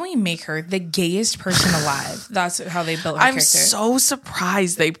 how can we make her the gayest person alive? That's how they built her character. I'm so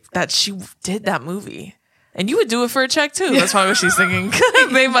surprised that she did that movie. And you would do it for a check too. That's probably what she's thinking.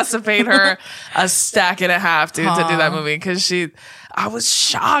 They must have paid her a stack and a half, dude, to do that movie. Because I was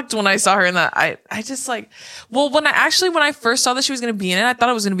shocked when I saw her in that. I just like, well, when I first saw that she was going to be in it, I thought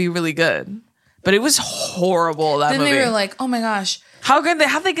it was going to be really good. But it was horrible, that movie. Then they were like, oh my gosh. How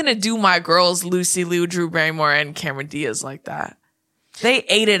they going to do my girls, Lucy Liu, Drew Barrymore, and Cameron Diaz like that? They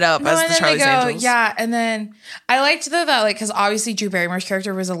ate it up as the Charlie's Angels. Yeah, and then I liked that like because obviously Drew Barrymore's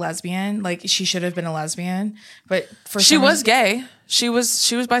character was a lesbian, like she should have been a lesbian, but she was gay. She was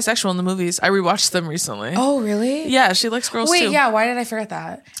bisexual in the movies. I rewatched them recently. Oh, really? Yeah, she likes girls too. Wait, yeah. Why did I forget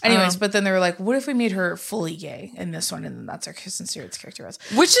that? Anyways, but then they were like, "What if we made her fully gay in this one?" And then that's our Kristen Stewart's character was,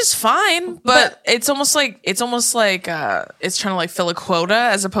 which is fine, but it's almost like it's trying to like fill a quota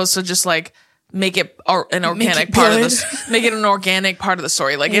as opposed to just like. Make it an organic part of this. Make it an organic part of the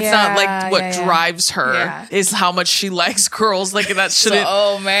story. Like it's not like what drives her is how much she likes girls. Like that shouldn't.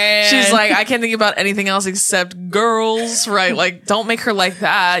 Oh man, she's like I can't think about anything else except girls. Right? Like don't make her like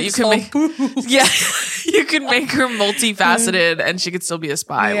that. You can make you can make her multifaceted and she could still be a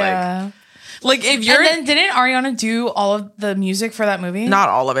spy. Yeah. Like if you're. And then didn't Ariana do all of the music for that movie? Not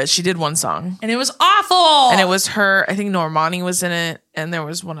all of it. She did one song. And it was awful. And it was her, I think Normani was in it, and there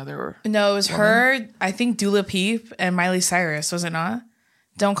was one other. No, it was her, I think Dula Peep and Miley Cyrus, was it not?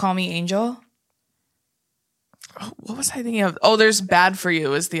 Don't Call Me Angel. Oh, what was I thinking of? Oh, there's Bad For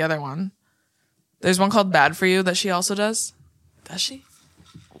You is the other one. There's one called Bad For You that she also does. Does she?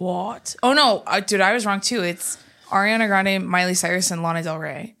 What? Oh no, dude, I was wrong too. It's Ariana Grande, Miley Cyrus, and Lana Del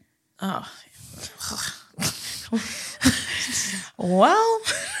Rey. Oh. Well,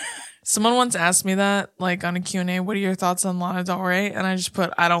 Someone once asked me that, like on a Q&A, what are your thoughts on Lana Del Rey? And I just put,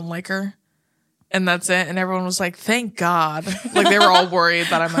 I don't like her. And that's it. And everyone was like, thank God. Like they were all worried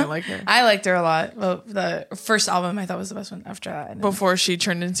that I might like her. I liked her a lot. Well, the first album I thought was the best one after that. Before she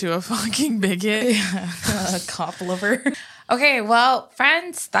turned into a fucking bigot. Yeah, a cop lover. Okay, well,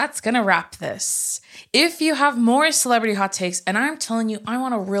 friends, that's going to wrap this. If you have more celebrity hot takes, and I'm telling you, I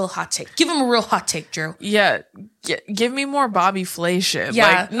want a real hot take. Give them a real hot take, Drew. Yeah. Give me more Bobby Flay shit.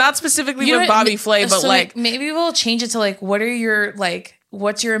 Yeah. Like, not specifically with Bobby Flay, but so like. Maybe we'll change it to like,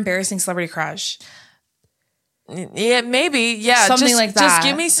 what's your embarrassing celebrity crush? Yeah, maybe. Yeah. Something like that. Just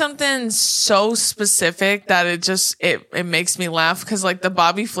give me something so specific that it makes me laugh. Cause like the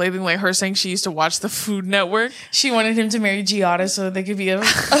Bobby Flay thing, like her saying she used to watch the Food Network. She wanted him to marry Giada so they could be a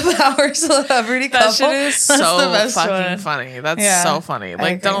power celebrity couple. That shit is so fucking one. funny. That's so funny.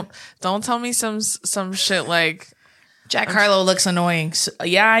 Like don't tell me some shit like Jack Harlow looks annoying. So,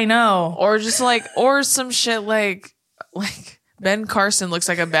 yeah, I know. Or just like, or some shit like Ben Carson looks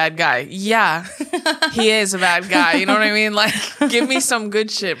like a bad guy. Yeah, he is a bad guy. You know what I mean? Like, give me some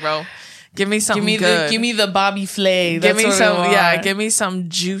good shit, bro. Give me something good. Give me the Bobby Flay. Give me some. Yeah, give me some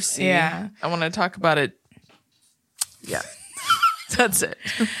juicy. Yeah, I want to talk about it. Yeah. That's it.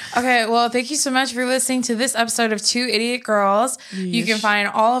 Okay, well, thank you so much for listening to this episode of Two Idiot Girls. Yeesh. You can find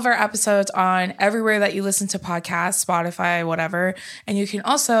all of our episodes on everywhere that you listen to podcasts, Spotify, whatever. And you can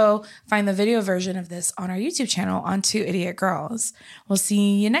also find the video version of this on our YouTube channel on Two Idiot Girls. We'll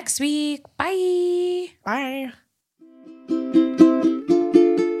see you next week. Bye. Bye.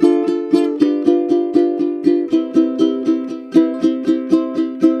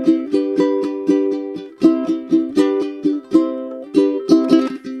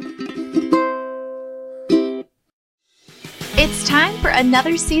 It's time for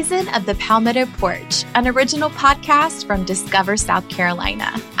another season of the Palmetto Porch, an original podcast from Discover South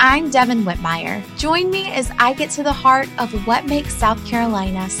Carolina. I'm Devin Whitmire. Join me as I get to the heart of what makes South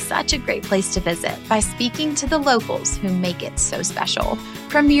Carolina such a great place to visit by speaking to the locals who make it so special.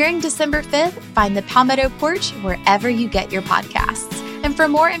 Premiering December 5th, find the Palmetto Porch wherever you get your podcasts. And for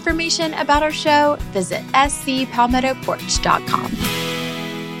more information about our show, visit scpalmettoporch.com.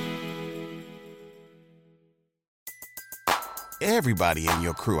 Everybody in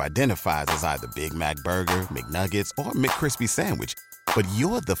your crew identifies as either Big Mac Burger, McNuggets, or McCrispy Sandwich. But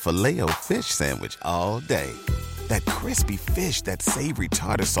you're the Filet-O-Fish Sandwich all day. That crispy fish, that savory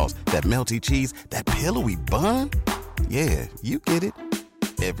tartar sauce, that melty cheese, that pillowy bun. Yeah, you get it.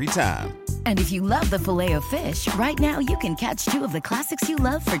 Every time. And if you love the Filet-O-Fish, right now you can catch two of the classics you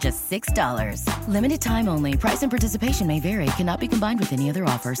love for just $6. Limited time only. Price and participation may vary. Cannot be combined with any other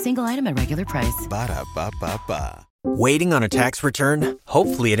offer. Single item at regular price. Ba-da-ba-ba-ba. Waiting on a tax return?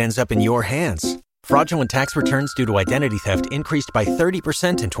 Hopefully it ends up in your hands. Fraudulent tax returns due to identity theft increased by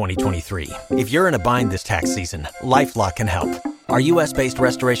 30% in 2023. If you're in a bind this tax season, LifeLock can help. Our U.S.-based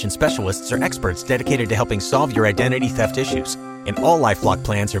restoration specialists are experts dedicated to helping solve your identity theft issues. And all LifeLock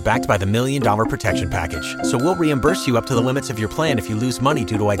plans are backed by the $1 Million Protection Package. So we'll reimburse you up to the limits of your plan if you lose money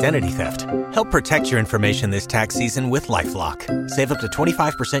due to identity theft. Help protect your information this tax season with LifeLock. Save up to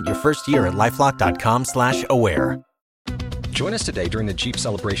 25% your first year at LifeLock.com/aware. Join us today during the Jeep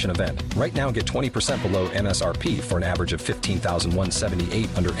Celebration event. Right now, get 20% below MSRP for an average of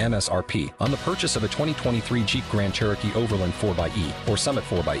 $15,178 under MSRP on the purchase of a 2023 Jeep Grand Cherokee Overland 4xE or Summit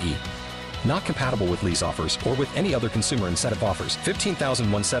 4xE. Not compatible with lease offers or with any other consumer incentive offers.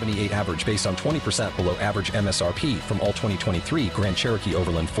 $15,178 average based on 20% below average MSRP from all 2023 Grand Cherokee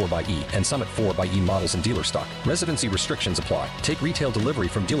Overland 4xE and Summit 4xE models in dealer stock. Residency restrictions apply. Take retail delivery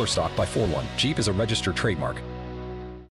from dealer stock by 4/1. Jeep is a registered trademark.